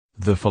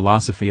The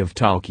Philosophy of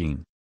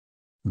Tolkien.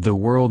 The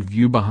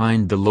Worldview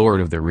Behind The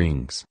Lord of the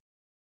Rings.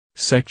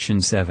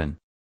 Section 7.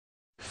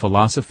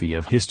 Philosophy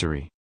of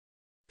History.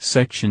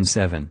 Section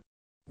 7.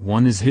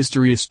 1. Is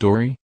history a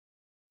story?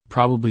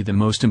 Probably the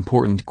most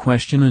important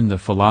question in the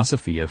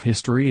philosophy of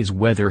history is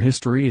whether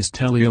history is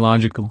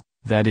teleological,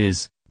 that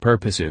is,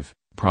 purposive,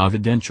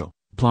 providential,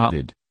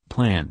 plotted,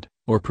 planned,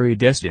 or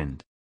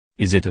predestined.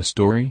 Is it a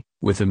story,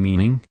 with a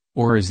meaning,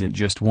 or is it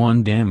just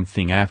one damn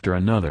thing after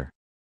another?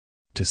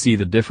 To see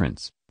the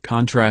difference,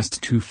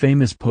 contrast two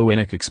famous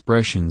poetic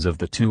expressions of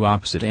the two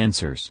opposite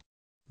answers.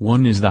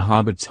 One is The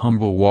Hobbit's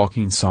humble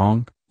walking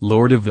song,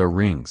 Lord of the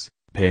Rings,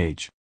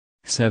 page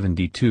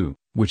 72,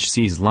 which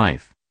sees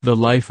life, the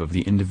life of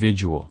the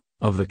individual,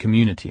 of the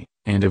community,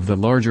 and of the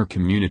larger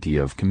community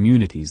of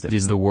communities that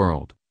is the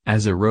world,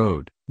 as a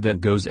road,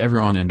 that goes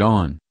ever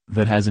on,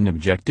 that has an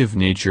objective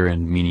nature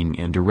and meaning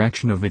and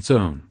direction of its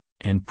own,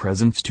 and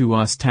presents to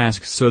us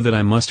tasks so that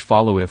I must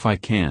follow if I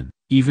can,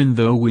 even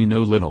though we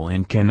know little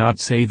and cannot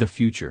say the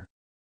future.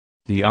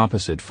 The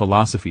opposite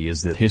philosophy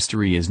is that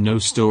history is no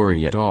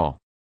story at all.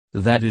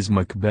 That is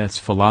Macbeth's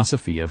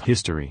philosophy of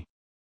history.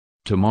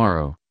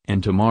 Tomorrow,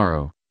 and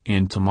tomorrow,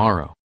 and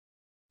tomorrow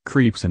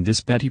creeps and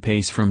this petty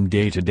pace from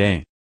day to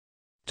day,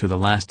 to the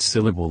last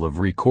syllable of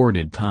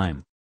recorded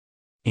time.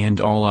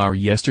 And all our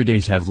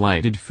yesterdays have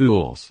lighted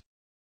fools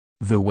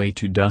the way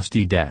to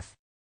dusty death.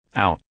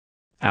 Out,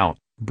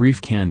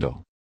 brief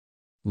candle.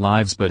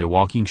 Lives but a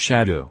walking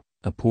shadow,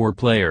 a poor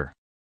player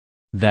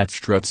that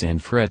struts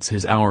and frets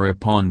his hour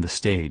upon the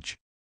stage,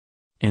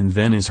 and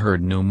then is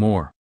heard no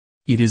more.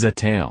 It is a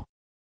tale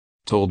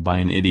told by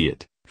an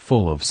idiot,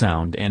 full of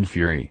sound and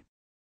fury,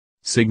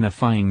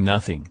 signifying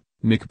nothing.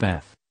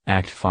 Macbeth,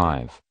 Act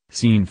 5,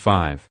 Scene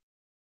 5.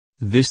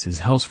 This is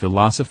Hell's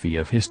philosophy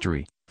of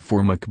history,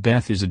 for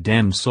Macbeth is a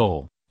damned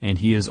soul, and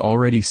he is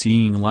already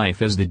seeing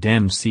life as the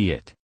damned see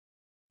it.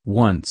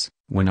 Once,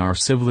 when our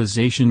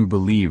civilization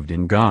believed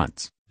in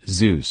gods,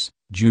 Zeus,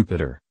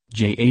 Jupiter,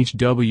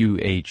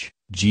 JHWH,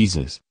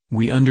 Jesus,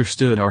 we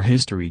understood our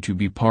history to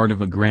be part of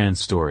a grand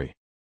story.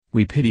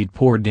 We pitied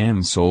poor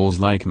damned souls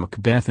like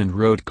Macbeth and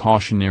wrote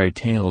cautionary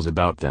tales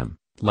about them,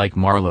 like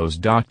Marlowe's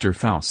Dr.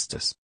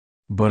 Faustus.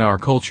 But our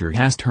culture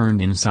has turned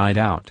inside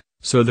out,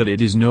 so that it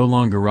is no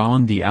longer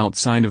on the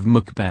outside of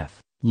Macbeth,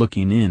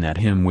 looking in at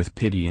him with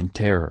pity and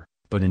terror,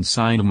 but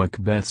inside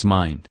Macbeth's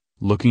mind,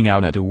 looking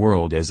out at a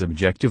world as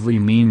objectively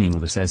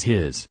meaningless as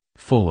his,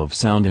 full of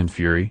sound and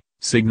fury,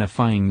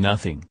 signifying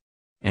nothing.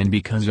 And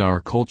because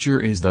our culture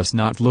is thus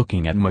not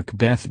looking at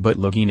Macbeth but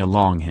looking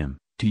along him,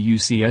 to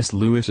use C.S.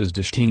 Lewis's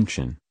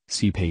distinction,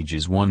 see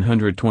pages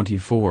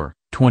 124,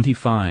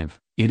 25,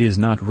 it is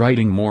not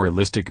writing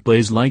moralistic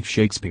plays like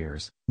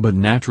Shakespeare's, but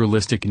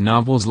naturalistic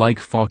novels like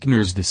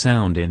Faulkner's The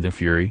Sound and the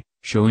Fury,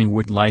 showing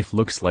what life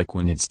looks like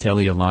when its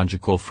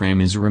teleological frame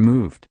is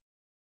removed.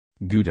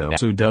 Goethe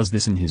also does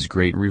this in his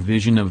great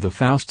revision of the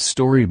Faust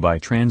story by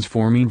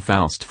transforming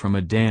Faust from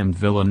a damned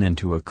villain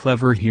into a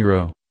clever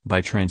hero,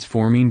 by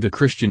transforming the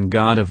Christian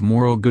god of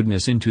moral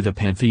goodness into the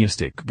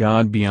pantheistic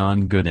god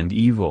beyond good and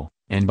evil,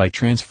 and by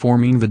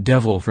transforming the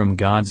devil from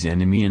God's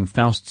enemy in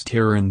Faust's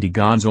terror into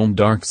God's own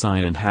dark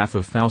side and half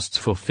of Faust's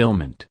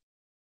fulfillment.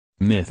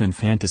 Myth and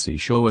fantasy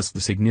show us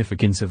the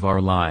significance of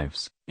our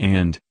lives,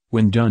 and,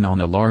 when done on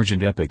a large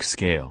and epic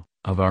scale,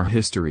 of our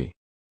history.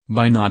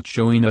 By not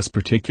showing us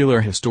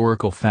particular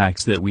historical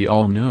facts that we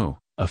all know,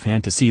 a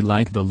fantasy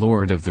like The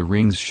Lord of the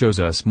Rings shows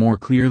us more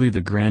clearly the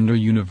grander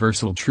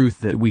universal truth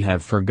that we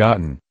have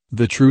forgotten,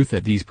 the truth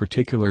that these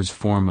particulars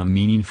form a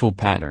meaningful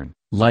pattern,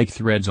 like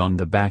threads on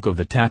the back of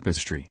the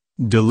tapestry,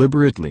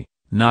 deliberately,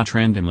 not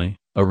randomly,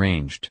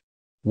 arranged.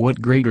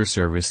 What greater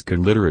service could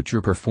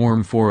literature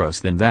perform for us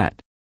than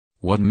that?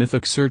 What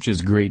mythic search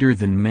is greater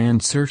than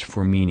man's search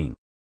for meaning?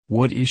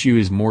 What issue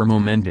is more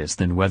momentous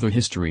than whether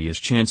history is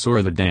chance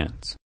or the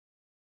dance?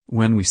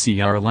 When we see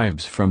our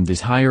lives from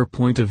this higher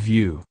point of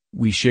view,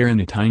 we share in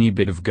a tiny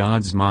bit of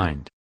God's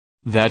mind.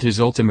 That is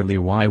ultimately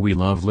why we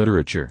love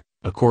literature,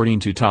 according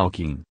to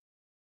Tolkien.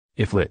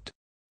 If lit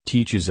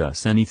teaches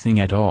us anything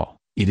at all,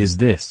 it is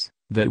this,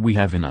 that we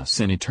have in us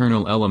an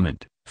eternal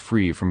element,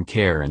 free from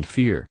care and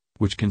fear,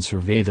 which can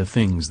survey the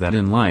things that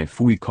in life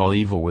we call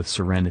evil with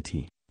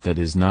serenity, that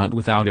is not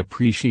without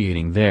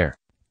appreciating their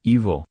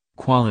evil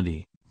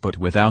quality, but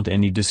without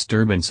any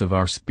disturbance of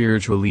our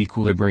spiritual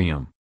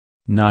equilibrium.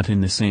 Not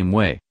in the same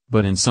way,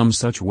 but in some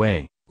such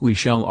way, we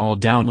shall all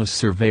doubtless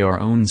survey our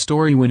own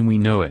story when we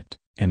know it,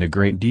 and a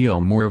great deal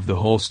more of the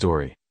whole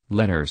story.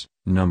 Letters,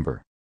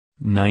 number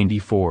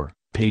 94,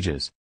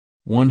 pages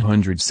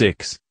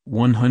 106,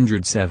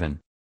 107.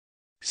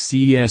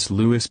 C.S.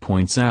 Lewis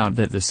points out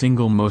that the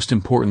single most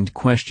important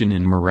question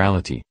in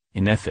morality,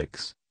 in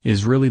ethics,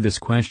 is really this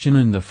question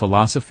in the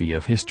philosophy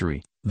of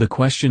history, the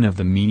question of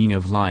the meaning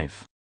of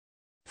life.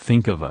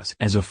 Think of us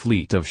as a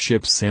fleet of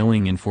ships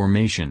sailing in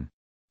formation.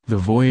 The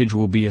voyage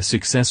will be a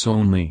success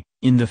only,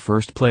 in the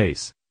first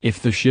place,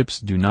 if the ships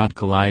do not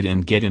collide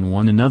and get in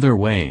one another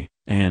way,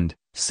 and,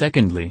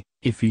 secondly,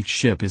 if each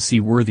ship is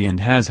seaworthy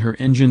and has her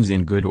engines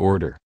in good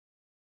order.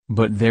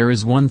 But there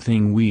is one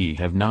thing we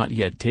have not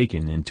yet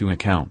taken into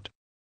account.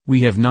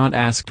 We have not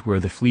asked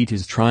where the fleet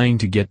is trying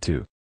to get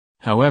to.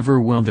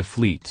 However well the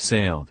fleet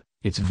sailed,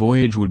 its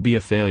voyage would be a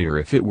failure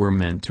if it were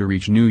meant to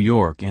reach New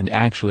York and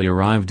actually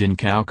arrived in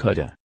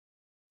Calcutta.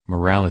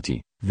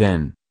 Morality,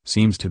 then,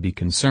 seems to be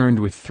concerned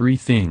with three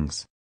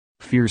things.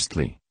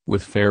 Firstly,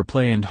 with fair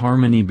play and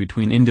harmony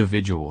between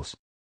individuals.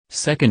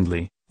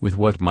 Secondly, with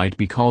what might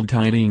be called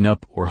tidying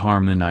up or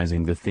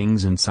harmonizing the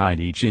things inside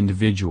each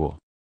individual.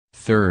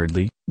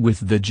 Thirdly,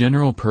 with the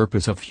general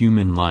purpose of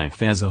human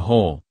life as a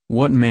whole,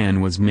 what man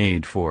was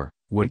made for,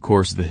 what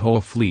course the whole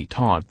fleet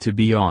ought to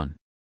be on.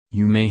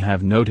 You may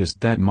have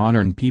noticed that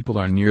modern people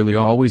are nearly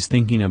always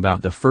thinking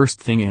about the first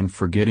thing and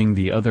forgetting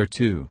the other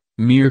two.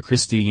 Mere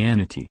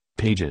Christianity,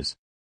 pages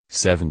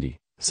 70,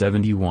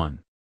 71.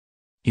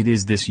 It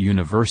is this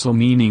universal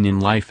meaning in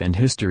life and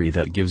history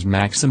that gives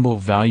maximal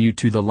value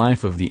to the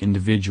life of the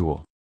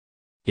individual.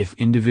 If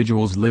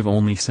individuals live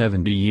only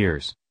 70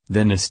 years,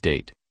 then a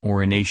state,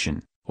 or a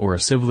nation, or a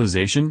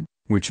civilization,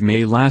 which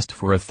may last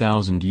for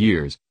 1,000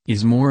 years,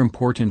 is more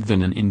important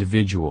than an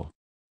individual.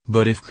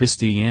 But if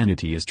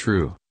Christianity is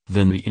true,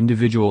 then the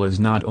individual is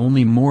not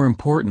only more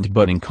important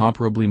but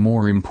incomparably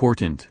more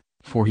important,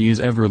 for he is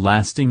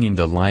everlasting in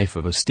the life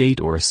of a state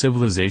or a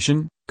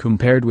civilization,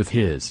 compared with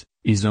his,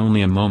 is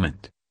only a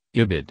moment.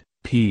 Ibid,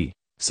 p.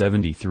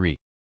 73.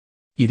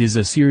 It is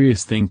a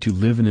serious thing to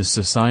live in a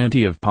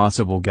society of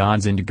possible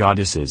gods and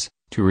goddesses,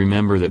 to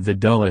remember that the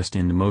dullest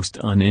and most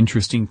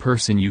uninteresting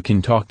person you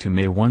can talk to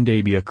may one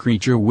day be a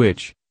creature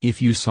which,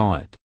 if you saw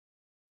it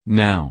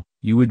now,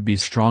 you would be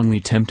strongly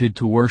tempted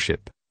to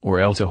worship, or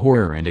else a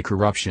horror and a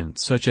corruption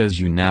such as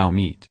you now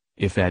meet,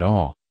 if at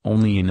all,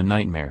 only in a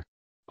nightmare.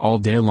 All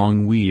day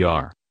long we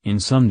are, in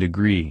some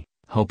degree,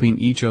 helping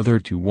each other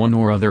to one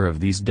or other of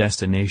these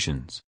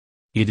destinations.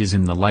 It is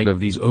in the light of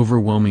these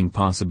overwhelming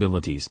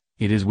possibilities,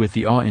 it is with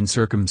the awe and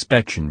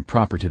circumspection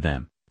proper to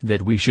them,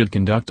 that we should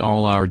conduct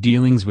all our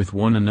dealings with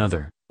one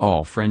another,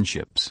 all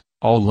friendships,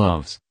 all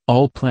loves,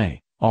 all play,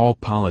 all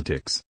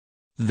politics.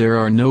 There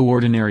are no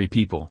ordinary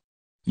people.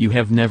 You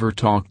have never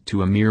talked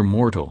to a mere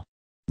mortal.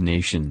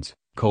 Nations,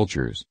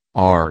 cultures,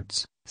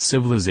 arts,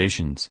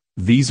 civilizations,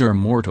 these are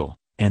mortal,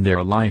 and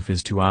their life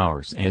is to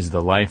ours as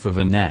the life of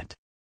a gnat.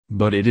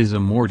 But it is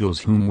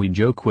immortals whom we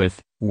joke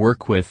with,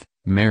 work with,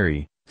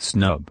 marry,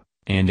 snub,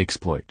 and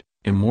exploit,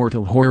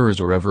 immortal horrors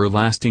or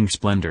everlasting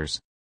splendors.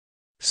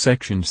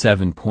 Section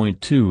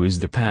 7.2 is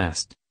the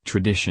past,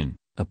 tradition,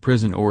 a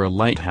prison or a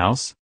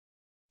lighthouse?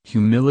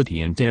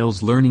 Humility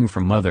entails learning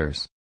from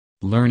others.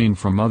 Learning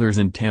from others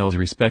entails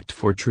respect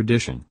for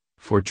tradition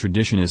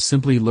is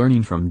simply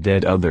learning from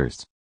dead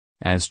others.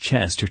 As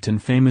Chesterton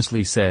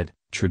famously said,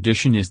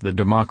 tradition is the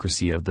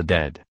democracy of the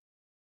dead.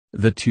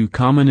 The two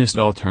commonest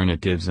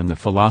alternatives in the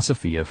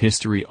philosophy of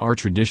history are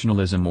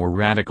traditionalism or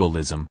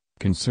radicalism,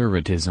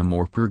 conservatism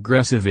or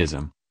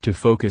progressivism, to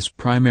focus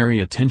primary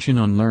attention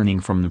on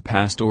learning from the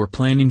past or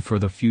planning for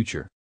the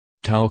future.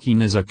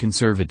 Tolkien is a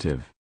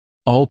conservative.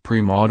 All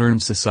pre-modern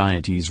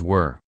societies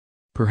were.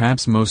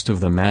 Perhaps most of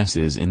the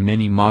masses in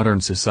many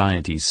modern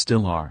societies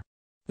still are.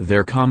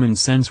 Their common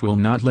sense will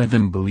not let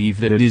them believe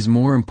that it is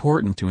more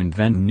important to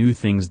invent new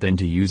things than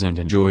to use and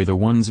enjoy the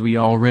ones we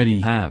already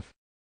have.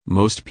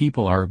 Most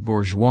people are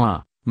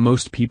bourgeois,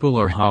 most people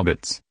are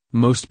hobbits,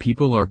 most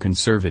people are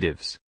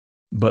conservatives.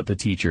 But the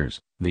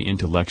teachers, the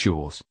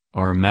intellectuals,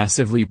 are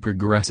massively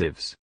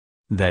progressives.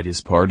 That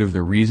is part of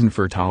the reason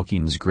for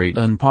Tolkien's great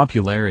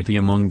unpopularity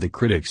among the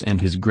critics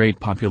and his great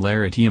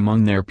popularity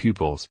among their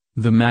pupils,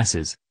 the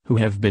masses, who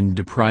have been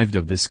deprived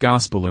of this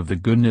gospel of the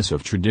goodness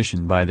of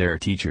tradition by their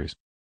teachers.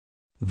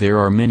 There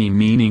are many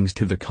meanings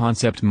to the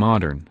concept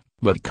modern,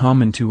 but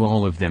common to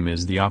all of them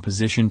is the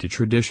opposition to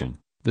tradition,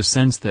 the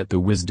sense that the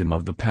wisdom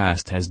of the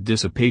past has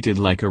dissipated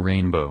like a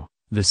rainbow,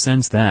 the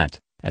sense that,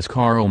 as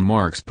Karl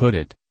Marx put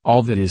it,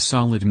 all that is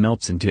solid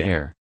melts into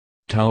air.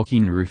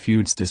 Tolkien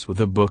refutes this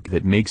with a book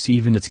that makes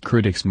even its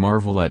critics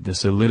marvel at the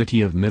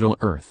solidity of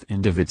Middle-earth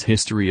and of its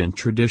history and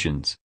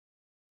traditions.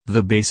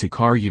 The basic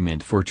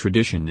argument for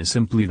tradition is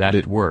simply that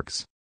it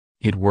works.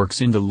 It works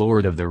in The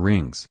Lord of the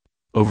Rings.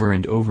 Over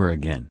and over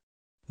again.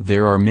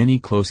 There are many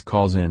close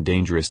calls and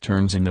dangerous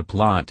turns in the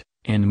plot,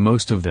 and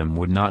most of them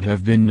would not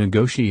have been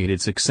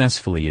negotiated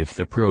successfully if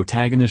the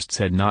protagonists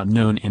had not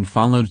known and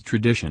followed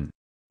tradition.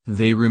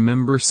 They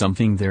remember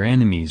something their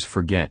enemies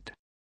forget.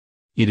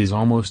 It is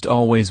almost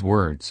always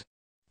words.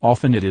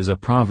 Often it is a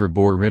proverb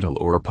or riddle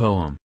or a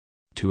poem.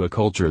 To a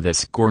culture that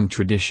scorned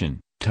tradition,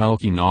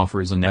 Tolkien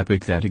offers an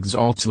epic that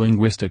exalts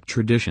linguistic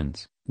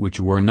traditions, which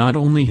were not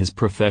only his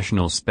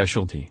professional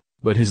specialty,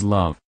 but his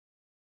love.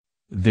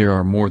 There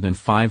are more than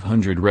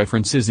 500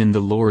 references in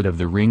The Lord of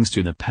the Rings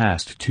to the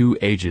past two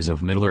ages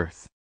of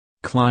Middle-earth.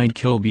 Clyde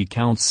Kilby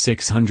counts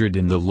 600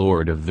 in The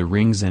Lord of the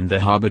Rings and The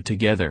Hobbit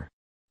together.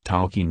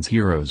 Tolkien's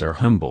heroes are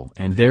humble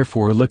and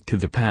therefore look to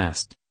the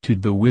past, to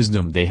the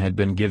wisdom they had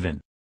been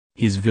given.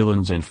 His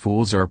villains and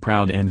fools are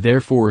proud and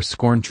therefore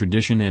scorn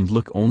tradition and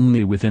look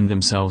only within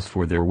themselves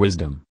for their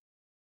wisdom.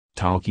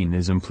 Tolkien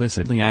is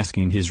implicitly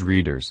asking his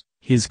readers,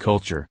 his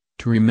culture,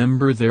 to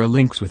remember their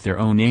links with their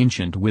own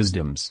ancient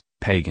wisdoms,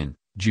 pagan,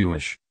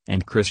 Jewish,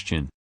 and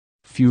Christian.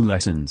 Few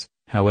lessons,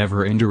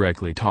 however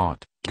indirectly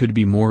taught, could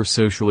be more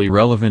socially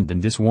relevant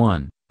than this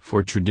one,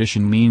 for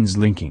tradition means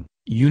linking,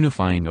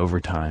 unifying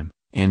over time,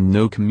 and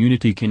no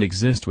community can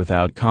exist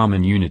without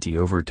common unity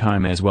over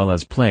time as well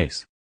as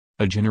place.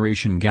 A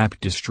generation gap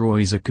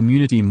destroys a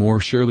community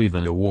more surely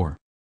than a war.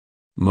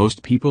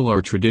 Most people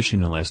are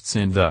traditionalists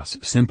and thus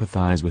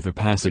sympathize with a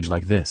passage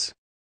like this.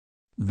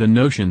 The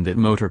notion that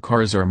motor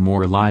cars are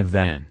more alive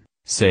than,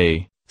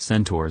 say,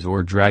 centaurs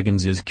or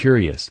dragons is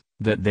curious,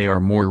 that they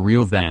are more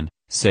real than,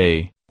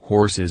 say,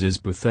 horses is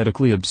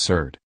pathetically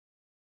absurd.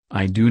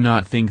 I do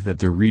not think that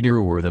the reader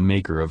or the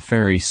maker of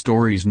fairy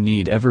stories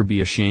need ever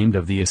be ashamed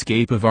of the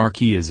escape of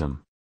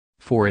archaism.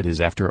 For it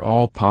is after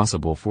all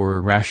possible for a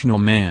rational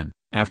man,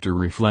 after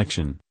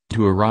reflection,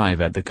 to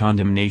arrive at the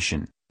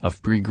condemnation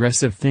of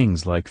progressive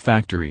things like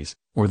factories,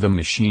 or the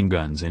machine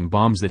guns and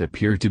bombs that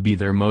appear to be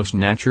their most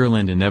natural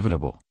and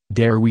inevitable,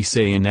 dare we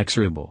say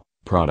inexorable,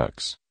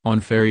 products, on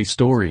fairy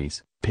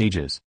stories,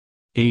 pages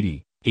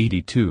 80,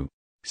 82.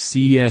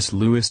 C.S.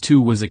 Lewis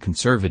too was a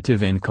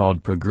conservative and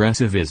called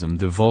progressivism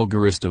the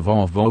vulgarest of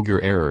all vulgar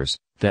errors,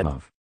 that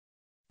of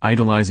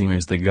idolizing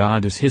as the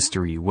goddess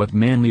history what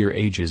manlier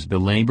ages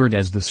belabored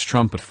as the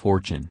strumpet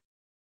fortune.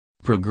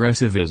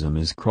 Progressivism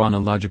is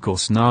chronological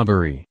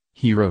snobbery,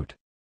 he wrote.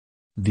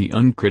 The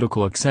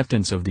uncritical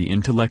acceptance of the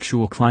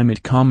intellectual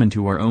climate common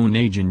to our own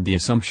age and the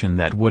assumption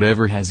that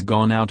whatever has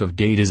gone out of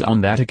date is on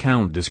that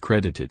account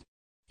discredited.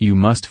 You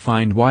must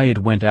find why it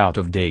went out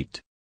of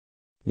date.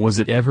 Was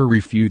it ever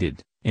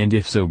refuted, and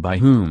if so by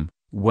whom,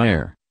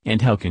 where, and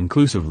how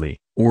conclusively,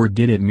 or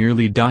did it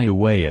merely die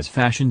away as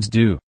fashions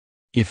do?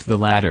 If the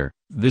latter,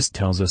 this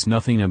tells us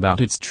nothing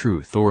about its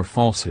truth or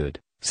falsehood.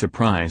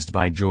 Surprised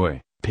by Joy,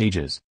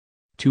 pages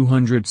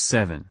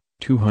 207,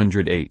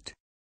 208.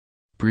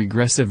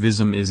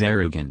 Progressivism is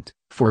arrogant,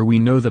 for we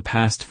know the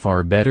past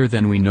far better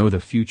than we know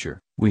the future.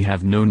 We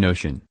have no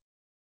notion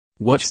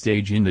what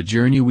stage in the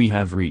journey we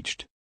have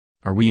reached.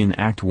 Are we in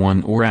Act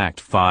 1 or Act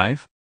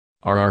 5?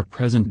 Are our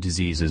present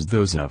diseases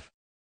those of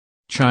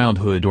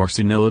childhood or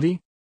senility?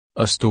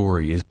 A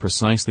story is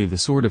precisely the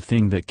sort of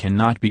thing that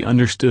cannot be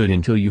understood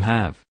until you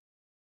have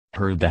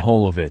heard the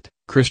whole of it.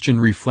 Christian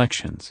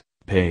Reflections,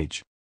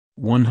 page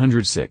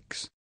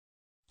 106.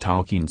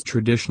 Tolkien's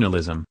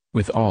traditionalism,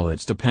 with all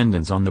its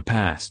dependence on the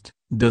past,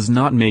 does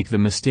not make the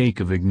mistake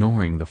of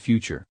ignoring the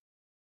future.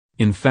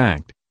 In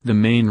fact, the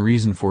main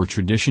reason for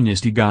tradition is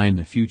to guide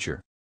the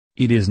future.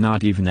 It is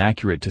not even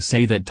accurate to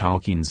say that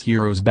Tolkien's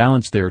heroes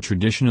balance their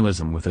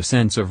traditionalism with a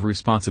sense of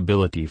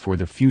responsibility for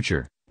the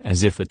future,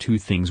 as if the two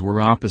things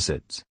were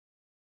opposites.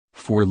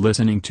 For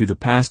listening to the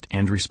past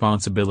and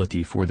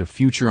responsibility for the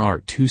future are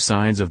two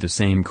sides of the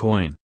same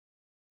coin.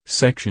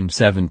 Section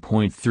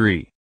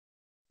 7.3.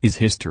 Is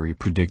history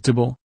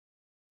predictable?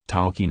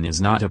 Tolkien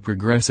is not a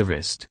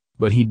progressivist,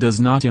 but he does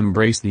not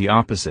embrace the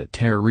opposite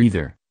error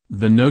either,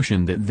 the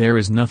notion that there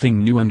is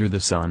nothing new under the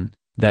sun,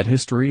 that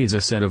history is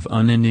a set of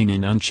unending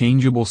and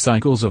unchangeable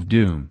cycles of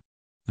doom.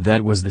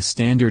 That was the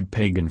standard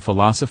pagan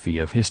philosophy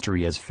of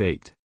history as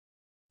fate.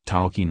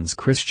 Tolkien's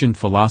Christian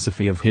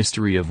philosophy of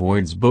history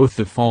avoids both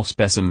the false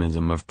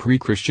pessimism of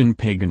pre-Christian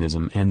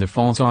paganism and the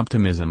false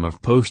optimism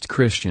of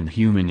post-Christian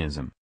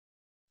humanism.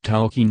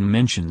 Tolkien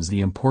mentions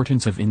the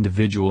importance of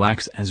individual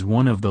acts as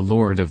one of the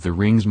Lord of the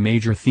Rings'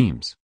 major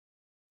themes.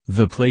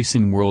 The place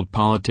in world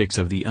politics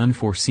of the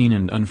unforeseen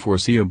and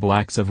unforeseeable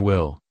acts of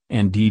will,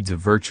 and deeds of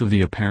virtue, the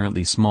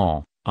apparently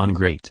small,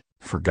 ungreat,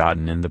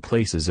 forgotten, and the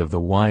places of the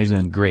wise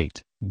and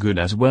great, good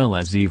as well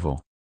as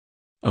evil.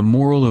 A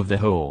moral of the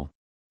whole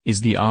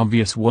is the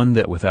obvious one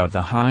that without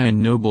the high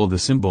and noble the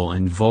simple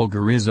and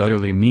vulgar is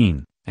utterly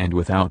mean, and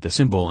without the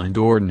simple and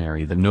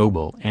ordinary the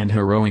noble and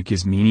heroic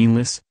is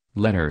meaningless.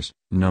 Letters,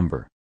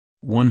 number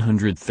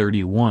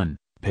 131,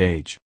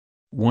 page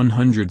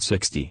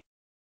 160.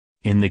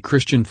 In the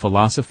Christian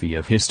philosophy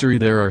of history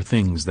there are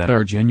things that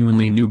are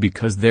genuinely new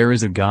because there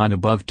is a God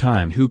above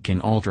time who can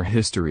alter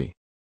history.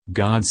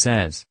 God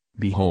says,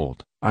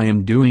 "Behold, I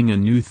am doing a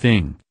new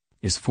thing,"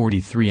 is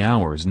 43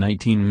 hours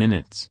 19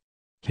 minutes.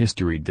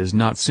 History does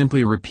not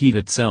simply repeat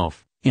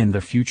itself, and the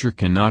future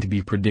cannot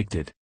be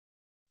predicted.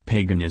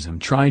 Paganism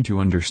tried to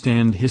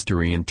understand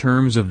history in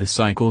terms of the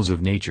cycles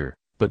of nature,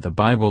 but the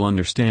Bible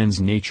understands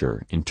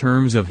nature in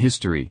terms of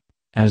history,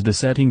 as the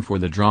setting for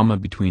the drama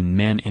between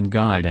man and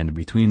God and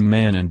between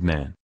man and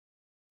man.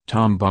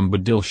 Tom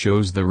Bombadil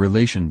shows the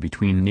relation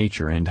between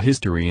nature and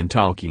history in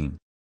Tolkien.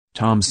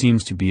 Tom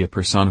seems to be a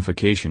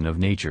personification of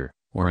nature,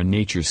 or a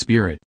nature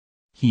spirit.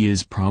 He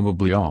is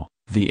probably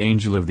the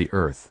angel of the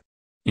earth.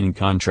 In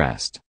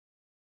contrast,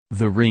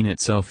 the ring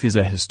itself is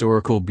a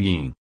historical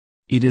being.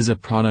 It is a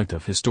product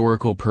of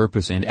historical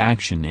purpose and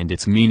action, and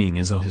its meaning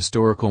is a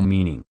historical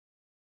meaning.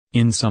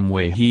 In some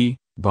way he,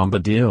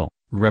 Bombadil,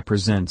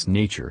 represents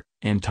nature,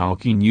 and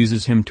Tolkien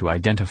uses him to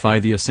identify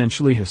the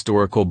essentially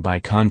historical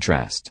by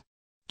contrast.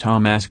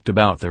 Tom asked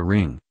about the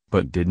ring,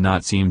 but did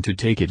not seem to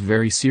take it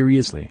very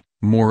seriously.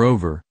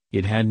 Moreover,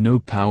 it had no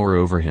power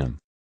over him.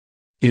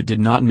 It did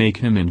not make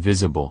him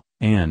invisible,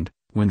 and,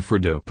 when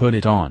Frodo put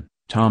it on,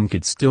 Tom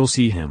could still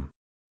see him.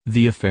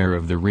 The affair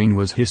of the ring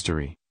was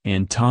history,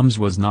 and Tom's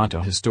was not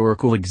a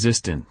historical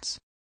existence.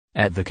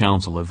 At the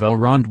Council of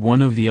Elrond,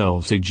 one of the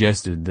elves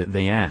suggested that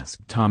they ask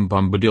Tom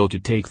Bombadil to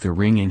take the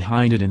ring and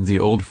hide it in the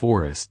old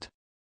forest.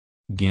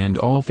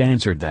 Gandalf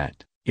answered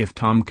that, if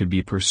Tom could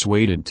be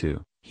persuaded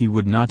to, he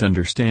would not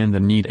understand the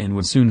need and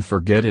would soon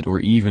forget it, or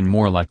even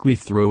more likely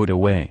throw it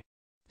away.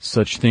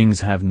 Such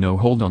things have no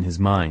hold on his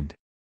mind.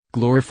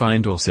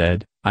 Glorfindel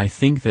said, I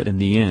think that in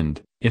the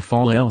end, if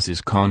all else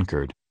is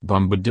conquered,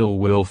 Bombadil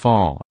will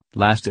fall,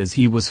 last as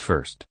he was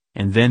first,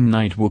 and then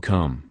night will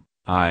come.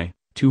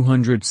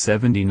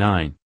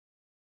 279.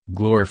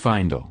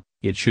 Glorfindel,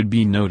 it should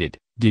be noted,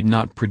 did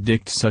not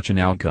predict such an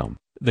outcome.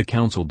 The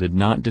council did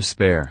not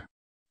despair.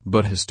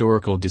 But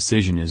historical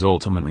decision is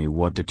ultimately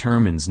what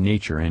determines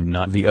nature and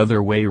not the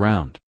other way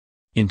round.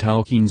 In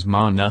Tolkien's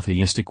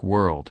monotheistic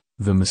world,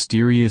 the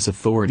mysterious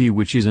authority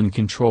which is in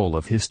control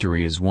of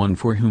history is one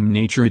for whom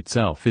nature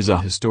itself is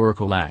a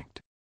historical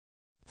act.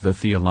 The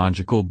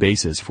theological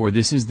basis for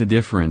this is the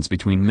difference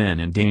between men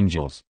and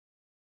angels.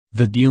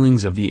 The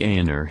dealings of the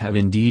Aenir have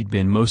indeed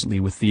been mostly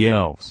with the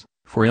elves,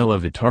 for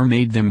Iluvatar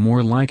made them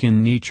more like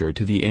in nature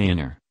to the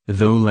Aenir,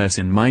 though less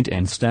in might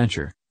and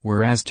stature,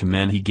 whereas to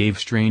men he gave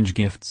strange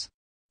gifts.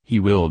 He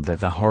willed that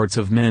the hearts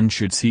of men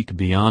should seek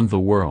beyond the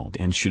world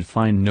and should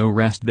find no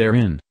rest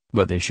therein,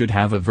 but they should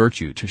have a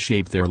virtue to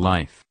shape their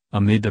life,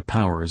 amid the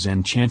powers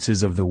and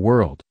chances of the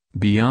world,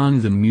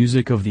 beyond the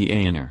music of the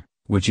Aenir,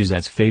 which is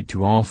as fate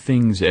to all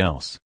things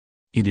else.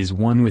 It is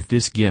one with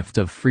this gift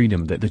of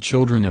freedom that the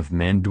children of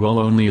men dwell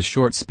only a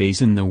short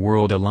space in the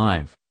world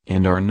alive,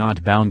 and are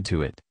not bound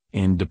to it,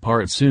 and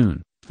depart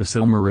soon. The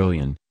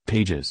Silmarillion,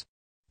 pages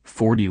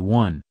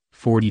 41,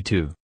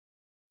 42.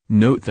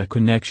 Note the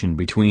connection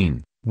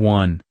between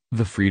 1.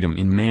 The freedom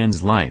in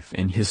man's life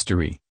and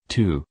history,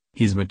 2.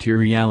 His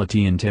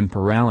materiality and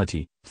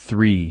temporality,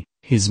 3.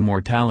 His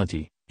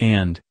mortality,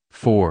 and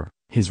 4.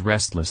 His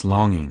restless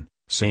longing,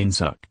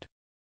 Sehnsucht.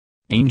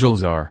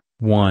 Angels are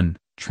 1.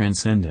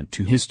 Transcendent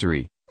to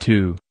history,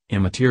 2.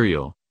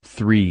 Immaterial,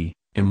 3.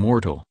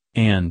 Immortal,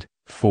 and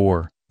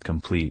 4.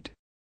 Complete.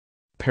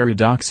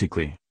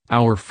 Paradoxically,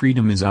 our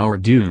freedom is our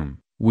doom.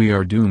 We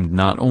are doomed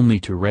not only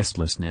to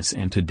restlessness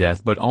and to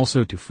death but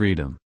also to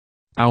freedom.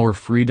 Our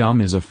freedom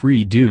is a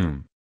free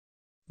doom.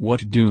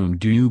 What doom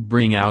do you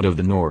bring out of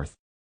the north?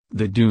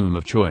 The doom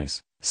of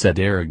choice, said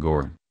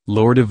Aragorn,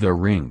 Lord of the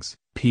Rings,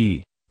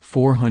 p.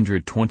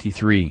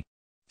 423.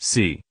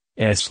 C.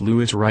 S.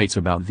 Lewis writes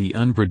about the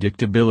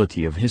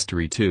unpredictability of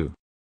history too.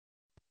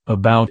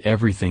 About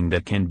everything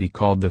that can be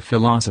called the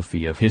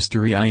philosophy of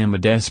history I am a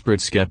desperate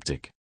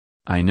skeptic.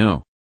 I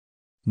know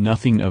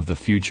nothing of the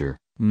future,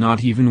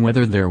 not even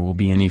whether there will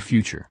be any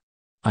future.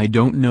 I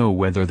don't know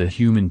whether the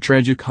human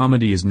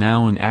tragicomedy is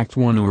now in Act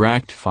 1 or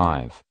Act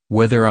 5,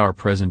 whether our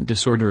present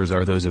disorders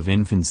are those of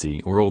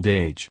infancy or old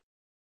age.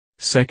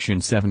 Section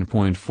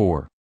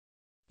 7.4.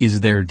 Is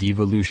there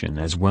devolution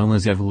as well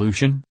as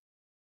evolution?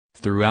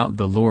 Throughout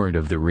The Lord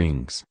of the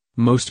Rings,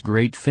 most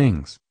great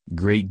things,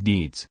 great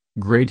deeds,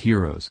 great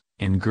heroes,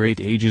 and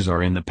great ages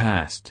are in the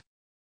past.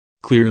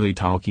 Clearly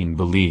Tolkien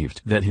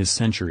believed that his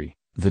century,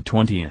 the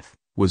 20th,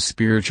 was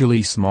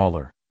spiritually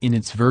smaller, in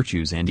its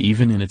virtues and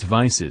even in its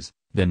vices,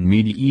 than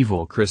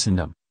medieval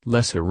Christendom,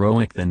 less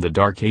heroic than the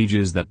Dark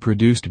Ages that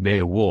produced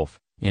Beowulf,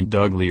 and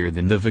uglier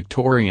than the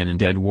Victorian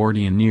and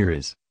Edwardian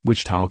eras,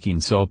 which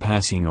Tolkien saw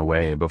passing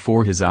away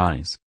before his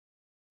eyes.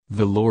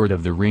 The Lord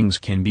of the Rings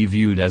can be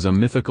viewed as a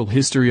mythical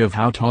history of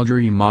how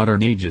tawdry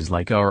modern ages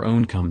like our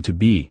own come to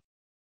be.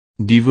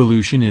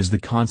 Devolution is the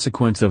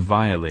consequence of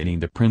violating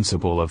the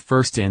principle of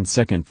first and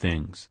second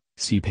things,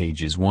 see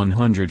pages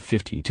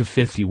 150 to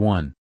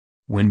 51.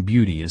 When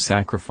beauty is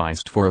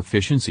sacrificed for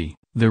efficiency,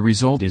 the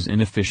result is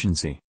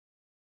inefficiency.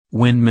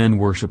 When men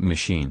worship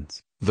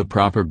machines, the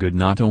proper good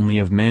not only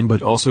of men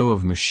but also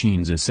of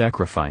machines is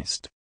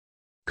sacrificed.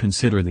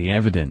 Consider the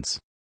evidence.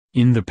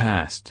 In the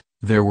past,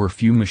 there were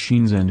few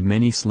machines and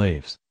many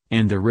slaves,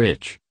 and the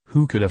rich,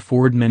 who could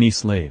afford many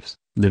slaves,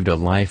 lived a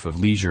life of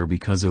leisure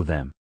because of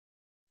them.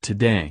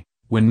 Today,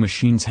 when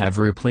machines have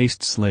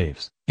replaced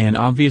slaves, an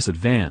obvious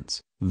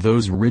advance,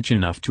 those rich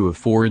enough to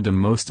afford the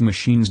most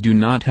machines do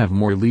not have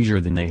more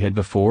leisure than they had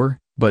before,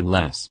 but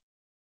less.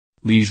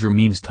 Leisure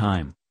means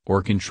time,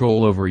 or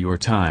control over your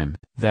time,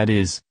 that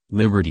is,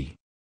 liberty.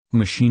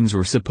 Machines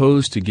were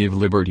supposed to give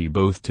liberty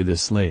both to the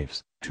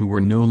slaves, who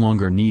were no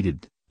longer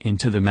needed, and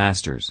to the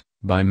masters,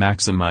 by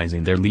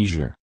maximizing their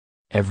leisure.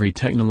 Every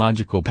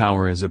technological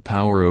power is a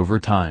power over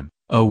time,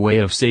 a way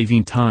of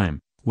saving time,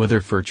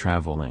 whether for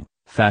traveling,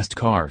 fast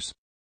cars,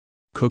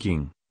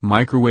 cooking,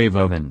 microwave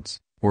ovens,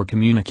 or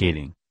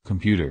communicating,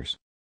 computers.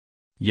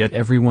 Yet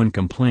everyone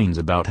complains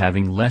about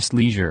having less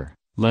leisure,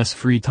 less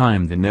free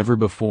time than ever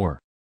before.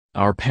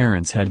 Our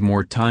parents had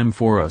more time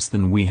for us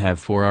than we have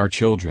for our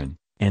children,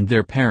 and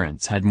their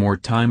parents had more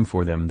time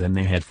for them than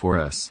they had for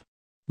us.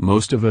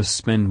 Most of us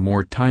spend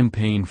more time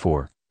paying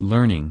for,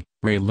 learning,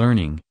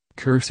 relearning,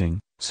 cursing,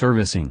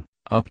 servicing,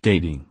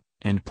 updating,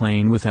 and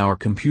playing with our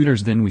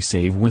computers than we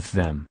save with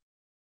them.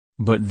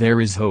 But there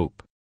is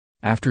hope.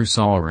 After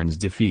Sauron's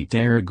defeat,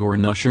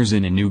 Aragorn ushers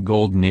in a new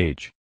golden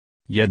age.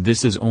 Yet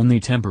this is only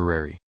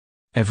temporary.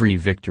 Every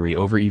victory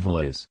over evil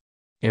is.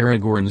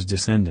 Aragorn's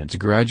descendants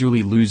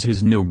gradually lose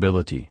his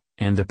nobility,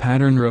 and the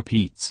pattern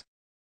repeats.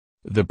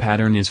 The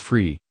pattern is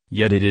free,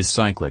 yet it is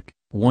cyclic: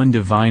 1.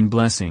 Divine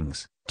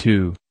blessings,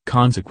 2.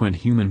 Consequent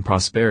human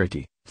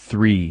prosperity,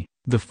 3.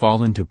 The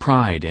fall into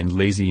pride and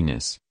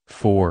laziness,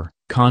 4.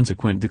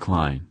 Consequent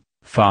decline,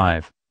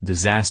 5.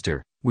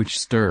 Disaster, which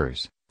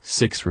stirs,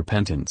 6.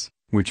 Repentance,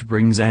 which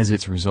brings as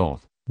its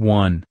result,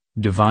 1.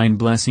 Divine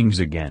blessings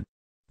again.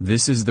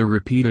 This is the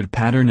repeated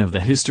pattern of the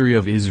history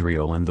of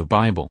Israel and the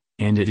Bible,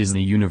 and it is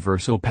the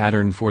universal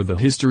pattern for the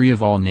history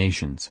of all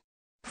nations.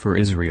 For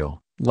Israel,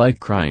 like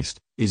Christ,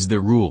 is the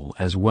rule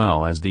as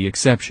well as the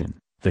exception,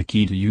 the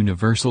key to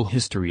universal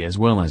history as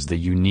well as the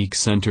unique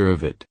center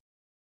of it.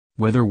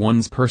 Whether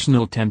one's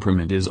personal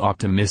temperament is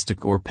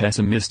optimistic or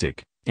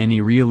pessimistic, any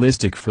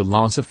realistic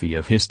philosophy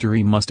of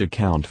history must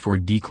account for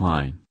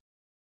decline.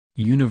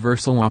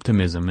 Universal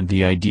optimism and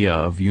the idea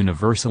of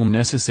universal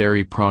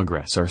necessary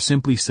progress are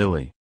simply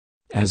silly.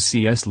 As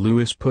C.S.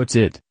 Lewis puts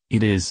it,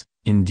 it is,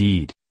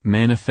 indeed,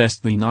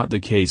 manifestly not the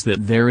case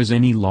that there is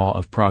any law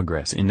of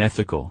progress in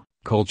ethical,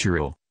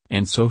 cultural,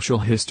 and social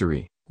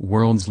history.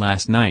 World's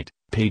Last Night,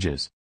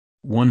 pages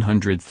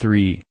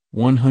 103,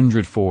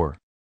 104.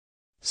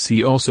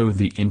 See also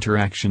the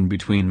interaction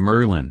between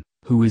Merlin,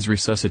 who is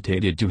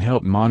resuscitated to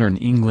help modern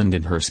England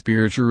in her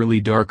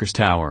spiritually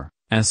darkest hour,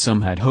 as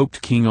some had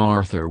hoped King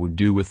Arthur would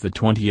do with the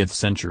 20th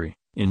century,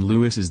 in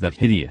Lewis's That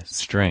Hideous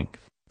Strength,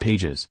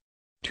 pages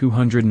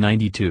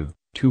 292,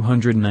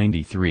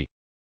 293.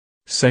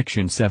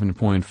 Section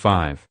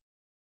 7.5.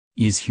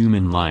 Is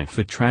human life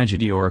a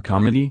tragedy or a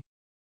comedy?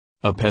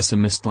 A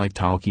pessimist like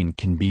Tolkien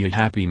can be a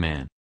happy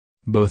man.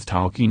 Both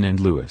Tolkien and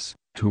Lewis,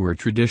 who were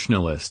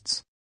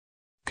traditionalists,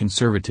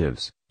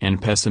 conservatives,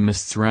 and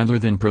pessimists rather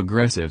than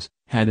progressives,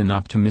 had an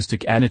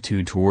optimistic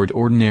attitude toward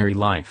ordinary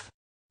life.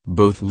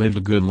 Both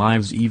lived good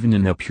lives even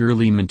in a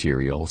purely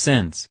material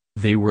sense.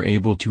 They were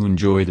able to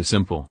enjoy the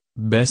simple,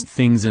 best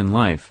things in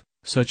life,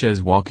 such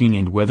as walking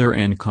and weather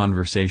and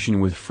conversation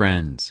with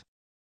friends.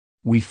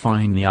 We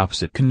find the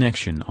opposite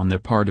connection on the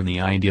part of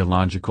the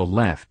ideological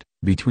left,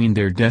 between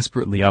their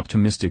desperately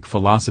optimistic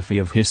philosophy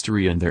of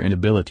history and their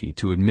inability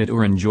to admit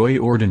or enjoy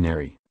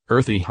ordinary,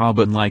 earthy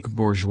hobbit-like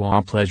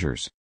bourgeois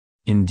pleasures.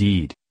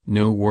 Indeed,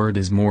 no word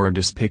is more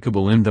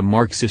despicable in the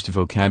Marxist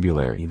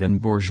vocabulary than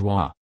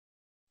bourgeois.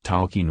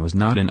 Tolkien was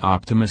not an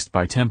optimist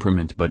by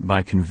temperament but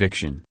by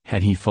conviction.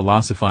 Had he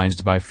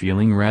philosophized by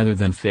feeling rather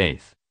than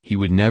faith, he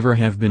would never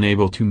have been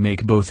able to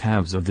make both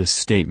halves of this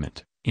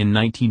statement. In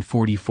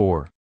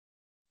 1944,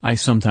 I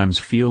sometimes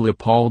feel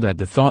appalled at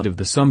the thought of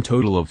the sum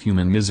total of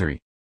human misery.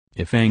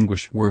 If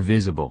anguish were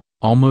visible,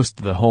 almost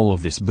the whole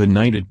of this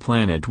benighted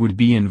planet would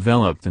be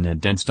enveloped in a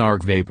dense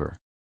dark vapor.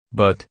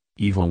 But,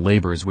 evil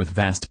labors with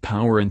vast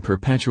power and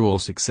perpetual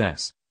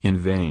success, in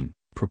vain,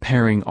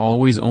 preparing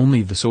always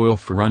only the soil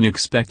for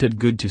unexpected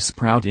good to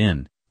sprout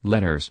in.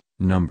 Letters,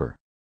 number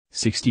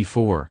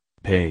 64,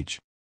 page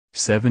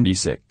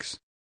 76.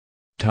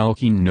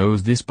 Tolkien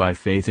knows this by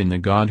faith in the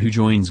God who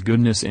joins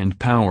goodness and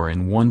power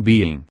in one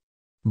being.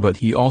 But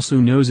he also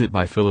knows it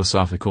by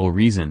philosophical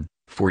reason,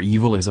 for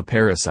evil is a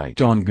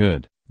parasite on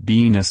good,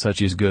 being as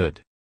such is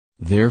good.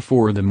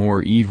 Therefore the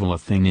more evil a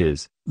thing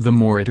is, the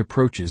more it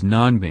approaches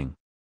non-being.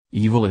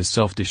 Evil is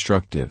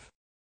self-destructive.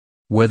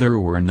 Whether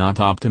or not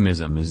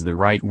optimism is the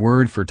right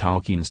word for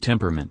Tolkien's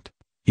temperament,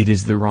 it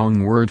is the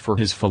wrong word for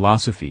his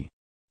philosophy.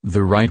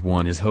 The right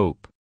one is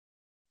hope.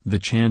 The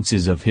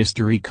chances of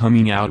history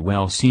coming out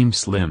well seem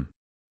slim.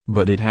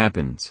 But it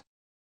happens.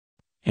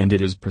 And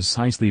it is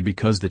precisely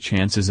because the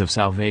chances of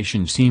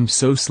salvation seem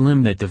so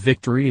slim that the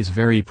victory is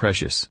very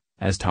precious,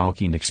 as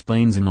Tolkien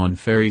explains in On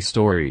Fairy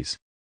Stories.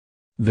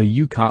 The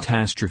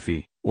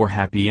eucatastrophe, or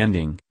happy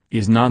ending,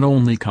 is not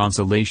only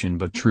consolation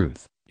but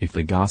truth, if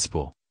the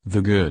gospel,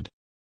 the good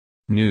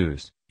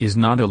news, is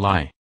not a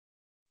lie.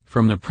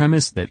 From the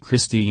premise that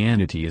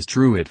Christianity is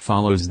true, it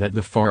follows that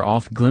the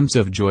far-off glimpse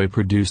of joy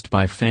produced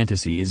by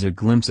fantasy is a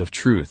glimpse of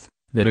truth,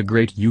 that a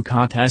great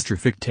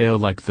eucatastrophic tale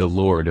like The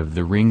Lord of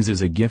the Rings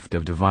is a gift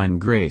of divine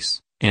grace,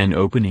 an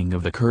opening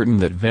of the curtain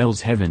that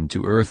veils heaven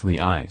to earthly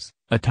eyes,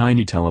 a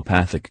tiny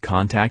telepathic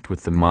contact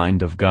with the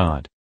mind of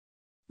God.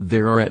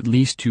 There are at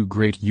least two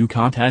great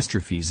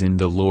eucatastrophes in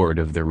The Lord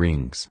of the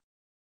Rings.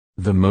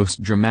 The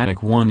most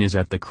dramatic one is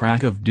at the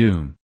crack of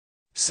doom.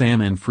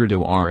 Sam and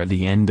Frodo are at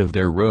the end of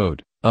their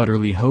road,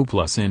 utterly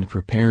hopeless and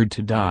prepared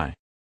to die.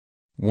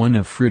 One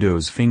of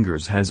Frodo's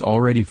fingers has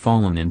already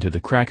fallen into the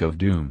crack of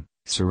doom,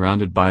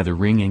 surrounded by the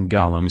ring and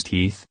Gollum's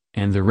teeth,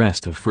 and the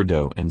rest of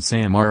Frodo and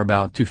Sam are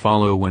about to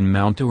follow when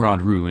Mount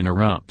Orodruin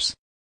erupts.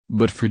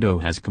 But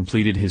Frodo has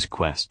completed his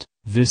quest,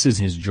 this is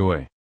his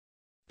joy.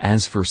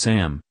 As for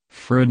Sam,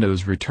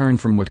 Frodo's return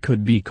from what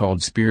could be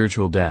called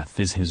spiritual death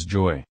is his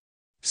joy.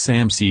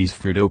 Sam sees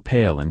Frodo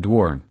pale and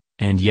worn,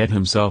 and yet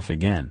himself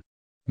again.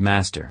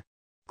 "Master!"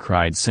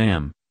 cried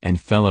Sam, and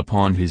fell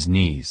upon his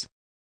knees.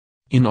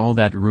 In all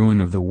that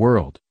ruin of the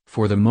world,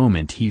 For the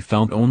moment he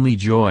felt only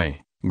joy,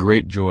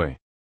 great joy.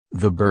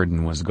 The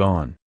burden was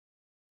gone.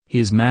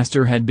 His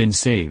master had been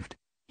saved.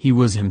 He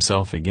was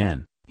himself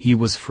again. He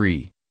was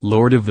free.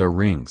 Lord of the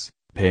Rings,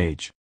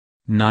 page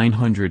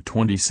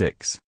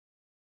 926.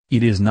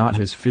 It is not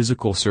his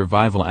physical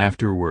survival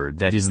afterward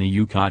that is the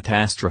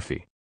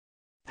eucatastrophe.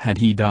 Had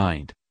he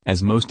died,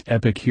 as most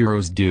epic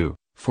heroes do,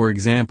 for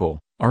example,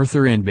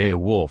 Arthur and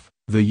Beowulf,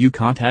 the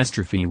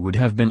eucatastrophe would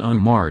have been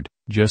unmarred,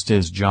 just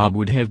as Job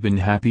would have been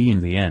happy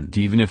in the end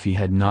even if he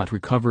had not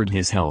recovered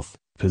his health,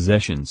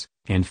 possessions,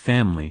 and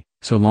family,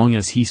 so long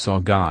as he saw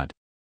God.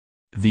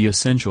 The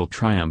essential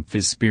triumph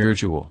is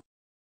spiritual.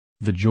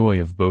 The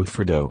joy of both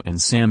Frodo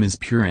and Sam is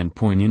pure and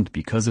poignant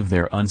because of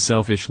their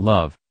unselfish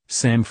love,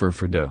 Sam for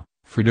Frodo,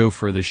 Frodo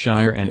for the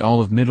Shire and all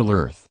of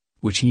Middle-earth,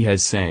 which he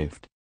has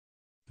saved.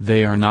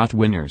 They are not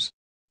winners.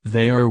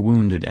 They are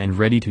wounded and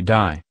ready to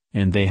die,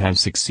 and they have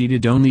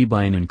succeeded only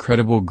by an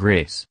incredible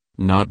grace,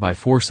 not by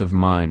force of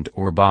mind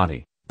or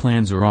body,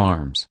 plans or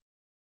arms.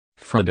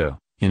 Frodo,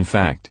 in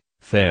fact,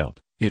 failed.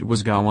 It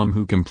was Gollum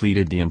who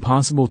completed the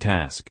impossible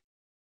task.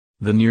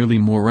 The nearly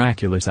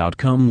miraculous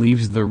outcome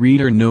leaves the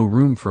reader no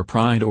room for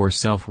pride or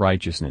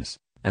self-righteousness,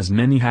 as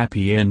many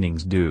happy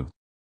endings do.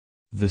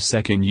 The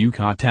second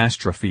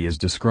eucatastrophe is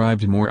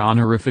described more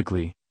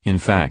honorifically, in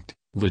fact,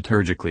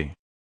 liturgically.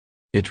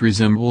 It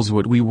resembles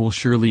what we will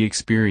surely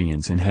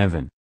experience in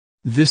heaven.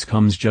 This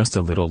comes just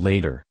a little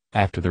later,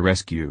 after the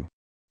rescue.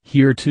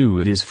 Here too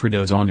it is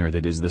Frodo's honor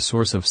that is the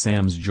source of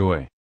Sam's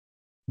joy.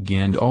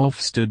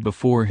 Gandalf stood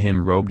before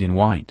him robed in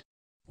white.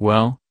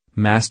 "Well,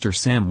 Master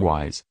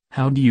Samwise,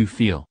 how do you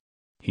feel?"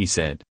 he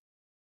said.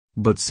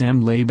 But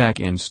Sam lay back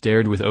and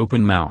stared with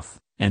open mouth,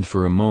 and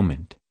for a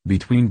moment,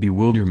 between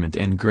bewilderment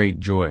and great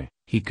joy,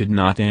 he could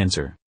not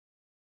answer.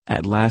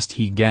 At last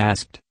he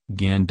gasped,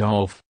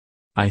 "Gandalf,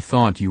 I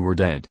thought you were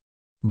dead.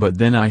 But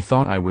then I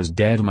thought I was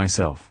dead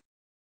myself.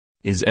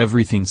 Is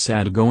everything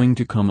sad going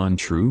to come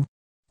untrue?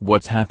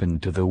 What's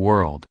happened to the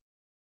world?"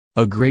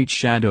 "A great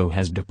shadow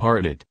has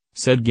departed,"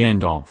 said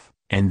Gandalf,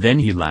 and then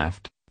he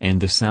laughed,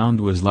 and the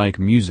sound was like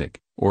music,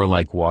 or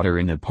like water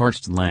in a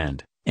parched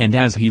land, and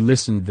as he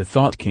listened the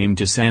thought came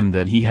to Sam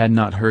that he had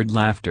not heard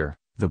laughter,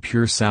 the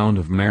pure sound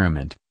of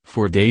merriment,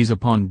 for days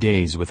upon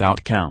days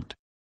without count.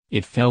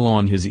 It fell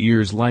on his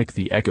ears like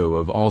the echo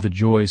of all the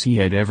joys he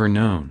had ever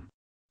known.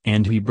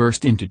 And he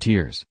burst into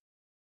tears.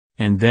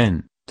 And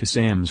then, to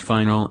Sam's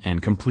final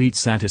and complete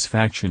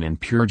satisfaction and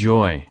pure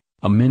joy,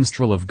 a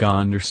minstrel of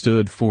Gondor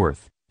stood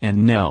forth,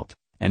 and knelt,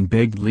 and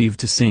begged leave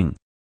to sing.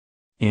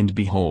 "And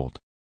behold,"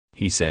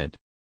 he said,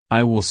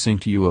 "I will sing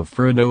to you of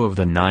Frodo of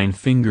the Nine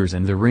Fingers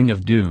and the Ring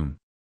of Doom."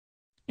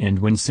 And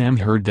when Sam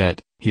heard that,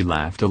 he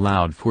laughed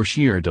aloud for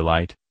sheer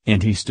delight,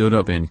 and he stood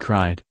up and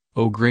cried,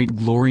 "O great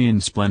glory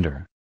and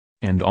splendor!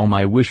 And all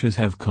my wishes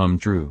have come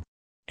true."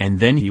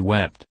 And then he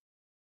wept.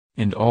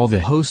 And all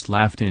the host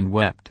laughed and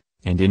wept,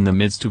 and in the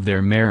midst of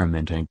their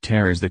merriment and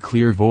terrors the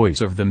clear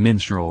voice of the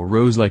minstrel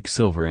rose like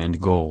silver and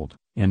gold,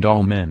 and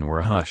all men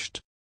were hushed.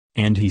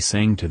 And he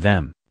sang to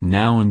them,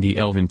 now in the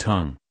elven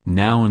tongue,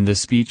 now in the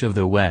speech of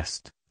the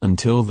West,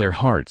 until their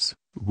hearts,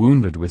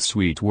 wounded with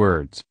sweet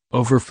words,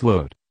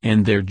 overflowed,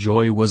 and their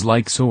joy was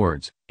like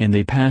swords, and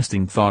they passed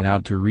in thought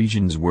out to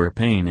regions where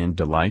pain and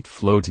delight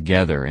flow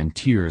together and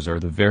tears are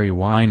the very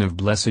wine of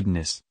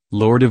blessedness.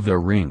 Lord of the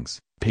Rings,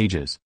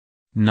 pages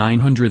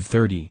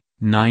 930,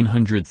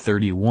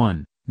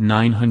 931,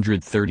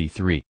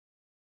 933.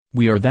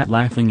 We are that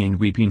laughing and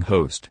weeping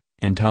host,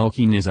 and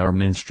Tolkien is our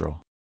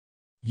minstrel.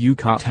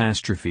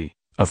 Eucatastrophe,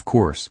 of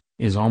course,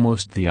 is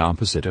almost the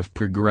opposite of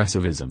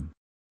progressivism.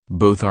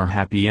 Both are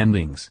happy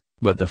endings,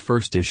 but the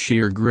first is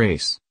sheer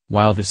grace,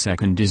 while the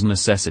second is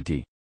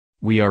necessity.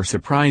 We are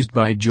surprised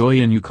by joy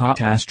in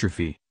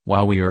eucatastrophe,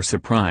 while we are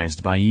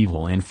surprised by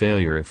evil and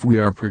failure if we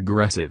are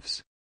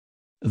progressives.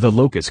 The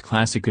locus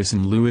classicus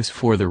in Lewis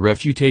for the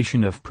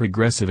refutation of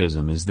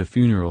progressivism is the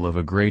funeral of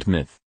a great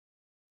myth.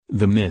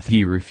 The myth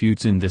he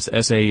refutes in this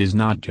essay is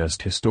not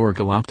just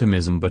historical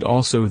optimism but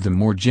also the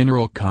more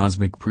general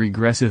cosmic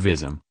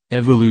progressivism,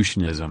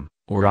 evolutionism,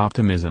 or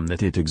optimism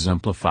that it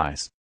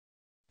exemplifies.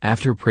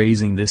 After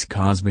praising this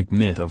cosmic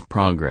myth of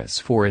progress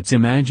for its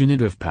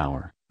imaginative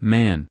power,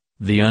 man,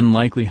 the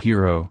unlikely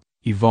hero,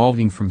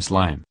 evolving from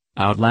slime,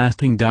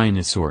 outlasting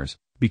dinosaurs,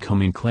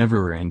 becoming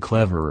cleverer and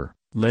cleverer,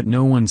 let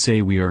no one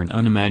say we are an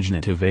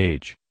unimaginative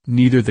age.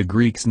 Neither the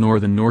Greeks nor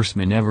the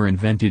Norsemen ever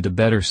invented a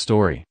better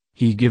story.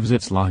 He gives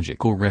its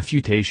logical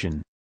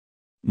refutation,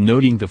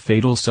 noting the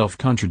fatal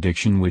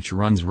self-contradiction which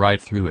runs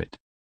right through it.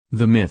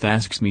 The myth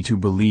asks me to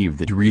believe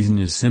that reason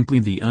is simply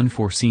the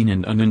unforeseen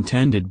and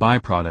unintended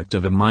byproduct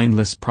of a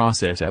mindless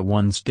process at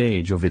one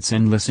stage of its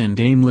endless and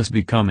aimless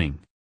becoming.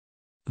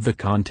 The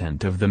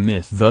content of the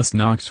myth thus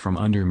knocks from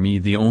under me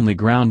the only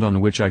ground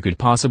on which I could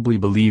possibly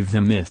believe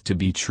the myth to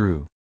be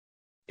true.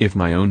 If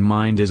my own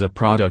mind is a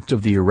product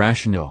of the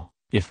irrational,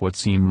 if what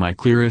seem my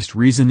clearest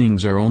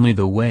reasonings are only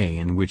the way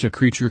in which a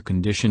creature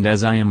conditioned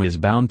as I am is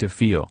bound to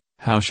feel,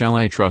 how shall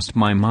I trust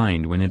my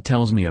mind when it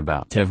tells me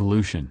about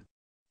evolution?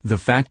 The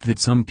fact that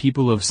some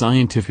people of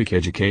scientific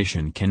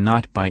education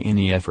cannot by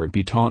any effort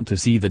be taught to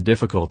see the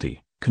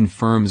difficulty,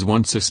 confirms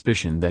one's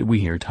suspicion that we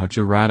here touch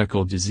a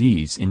radical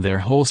disease in their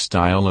whole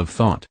style of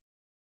thought.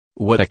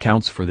 What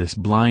accounts for this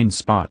blind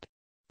spot?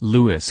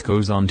 Lewis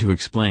goes on to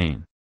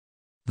explain.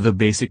 The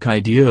basic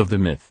idea of the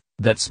myth,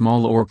 that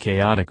small or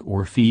chaotic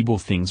or feeble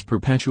things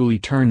perpetually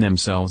turn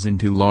themselves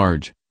into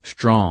large,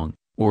 strong,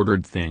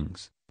 ordered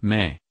things,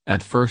 may,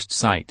 at first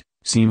sight,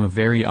 seem a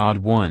very odd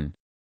one.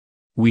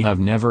 We have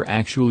never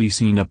actually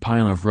seen a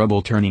pile of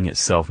rubble turning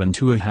itself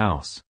into a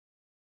house.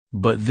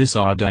 But this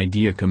odd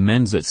idea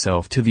commends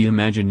itself to the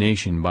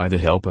imagination by the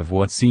help of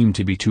what seem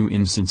to be two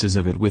instances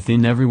of it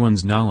within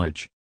everyone's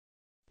knowledge.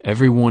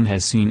 Everyone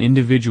has seen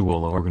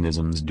individual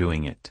organisms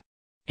doing it.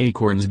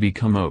 Acorns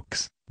become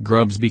oaks,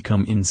 grubs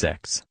become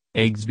insects,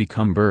 eggs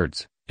become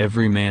birds,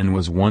 every man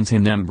was once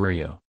an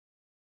embryo.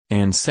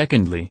 And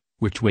secondly,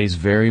 which weighs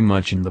very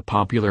much in the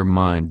popular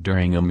mind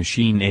during a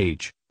machine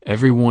age,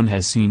 everyone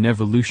has seen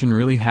evolution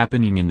really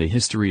happening in the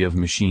history of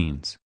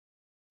machines.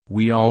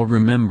 We all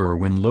remember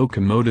when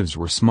locomotives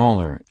were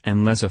smaller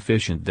and less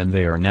efficient than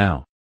they are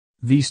now.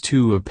 These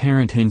two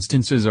apparent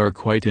instances are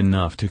quite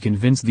enough to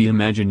convince the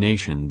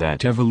imagination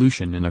that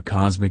evolution in a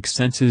cosmic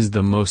sense is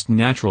the most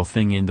natural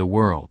thing in the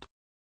world.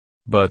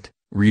 But,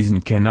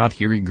 reason cannot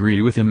here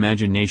agree with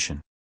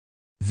imagination.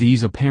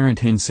 These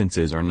apparent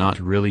instances are not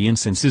really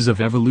instances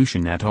of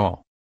evolution at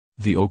all.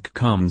 The oak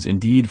comes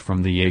indeed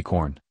from the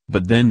acorn,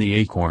 but then the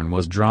acorn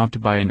was dropped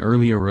by an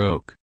earlier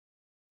oak.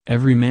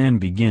 Every man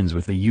begins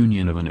with the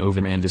union of an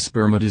ovum and a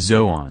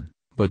spermatozoon,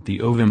 but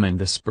the ovum and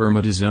the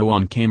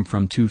spermatozoon came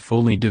from two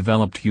fully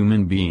developed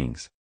human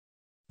beings.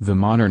 The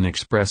modern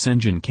express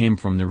engine came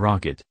from the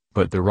rocket,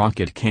 but the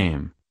rocket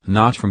came,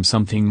 not from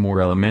something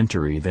more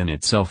elementary than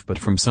itself but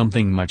from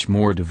something much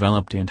more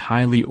developed and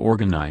highly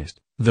organized,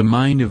 the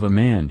mind of a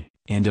man,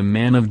 and a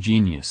man of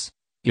genius.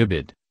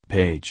 Ibid,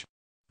 page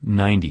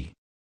 90.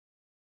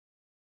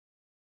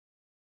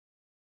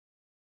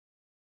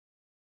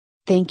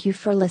 Thank you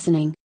for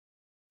listening.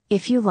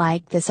 If you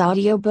like this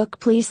audiobook,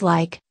 please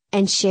like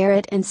and share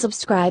it and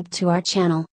subscribe to our channel.